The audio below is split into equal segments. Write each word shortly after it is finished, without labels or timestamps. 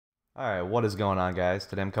Alright, what is going on, guys?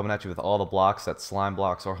 Today I'm coming at you with all the blocks that slime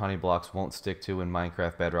blocks or honey blocks won't stick to in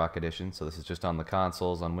Minecraft Bedrock Edition. So this is just on the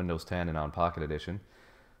consoles, on Windows 10, and on Pocket Edition.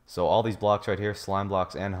 So all these blocks right here, slime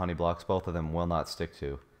blocks and honey blocks, both of them will not stick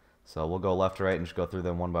to. So we'll go left to right and just go through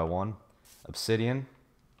them one by one. Obsidian,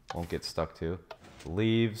 won't get stuck to.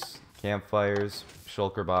 Leaves, campfires,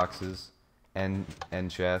 shulker boxes, end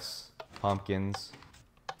chests, pumpkins,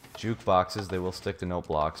 jukeboxes, they will stick to note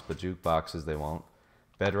blocks, but jukeboxes they won't.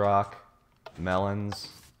 Bedrock, melons,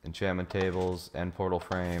 enchantment tables, end portal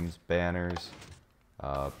frames, banners,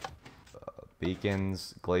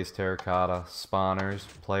 beacons, glazed terracotta, spawners,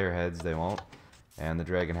 player heads, they won't, and the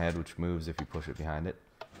dragon head, which moves if you push it behind it.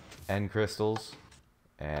 End crystals,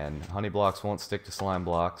 and honey blocks won't stick to slime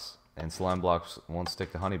blocks, and slime blocks won't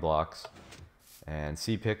stick to honey blocks. And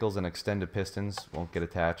sea pickles and extended pistons won't get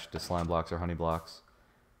attached to slime blocks or honey blocks.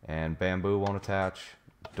 And bamboo won't attach.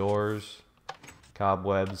 Doors,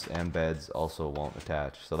 cobwebs, and beds also won't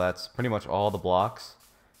attach. So that's pretty much all the blocks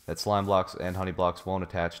that slime blocks and honey blocks won't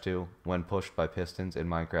attach to when pushed by pistons in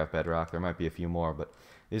Minecraft Bedrock. There might be a few more, but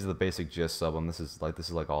these are the basic gists of them. This is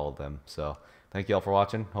like all of them. So thank you all for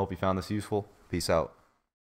watching. Hope you found this useful. Peace out.